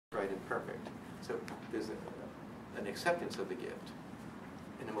So there's an acceptance of the gift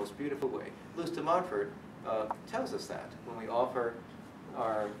in the most beautiful way. Louis de Montfort tells us that when we offer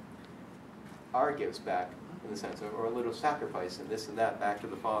our gifts back, in the sense, or a little sacrifice and this and that back to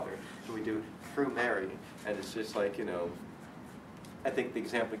the Father, so we do through Mary, and it's just like, you know, I think the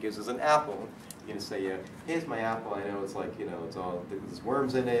example it gives is an apple. You know, say, yeah, here's my apple. I know it's like, you know, it's all, there's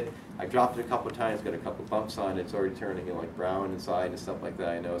worms in it. I dropped it a couple of times, got a couple bumps on it. It's already turning, you know, like brown inside and stuff like that.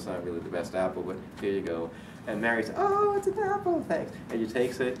 I know it's not really the best apple, but here you go. And Mary says, oh, it's an apple, thanks. And she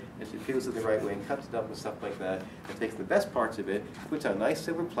takes it, and she peels it the right way and cuts it up and stuff like that. And takes the best parts of it, puts on a nice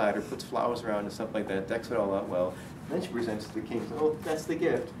silver platter, puts flowers around and stuff like that, decks it all out well. And then she presents it to the king. So, oh, that's the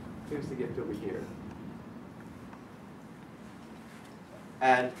gift. Here's the gift over here.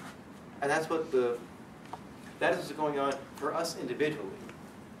 And that's what that is what's going on for us individually.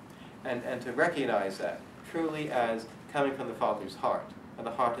 And to recognize that truly as coming from the Father's heart, and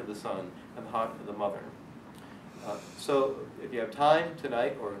the heart of the Son, and the heart of the Mother. So if you have time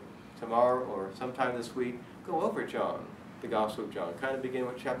tonight, or tomorrow, or sometime this week, go over John, the Gospel of John. Kind of begin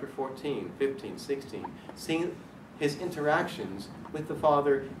with chapter 14, 15, 16. Seeing his interactions with the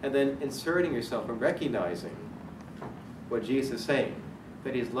Father, and then inserting yourself and recognizing what Jesus is saying.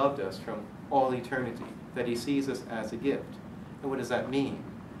 That he has loved us from all eternity, that he sees us as a gift. And what does that mean?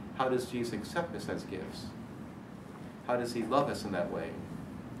 How does Jesus accept us as gifts? How does he love us in that way?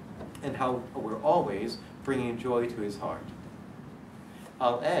 And how we're always bringing joy to his heart.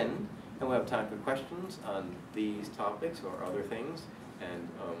 I'll end, and we'll have time for questions on these topics or other things, and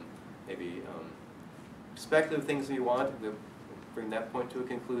maybe speculative things that you want. We'll bring that point to a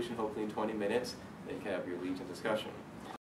conclusion, hopefully in 20 minutes, then you can have your Legion discussion.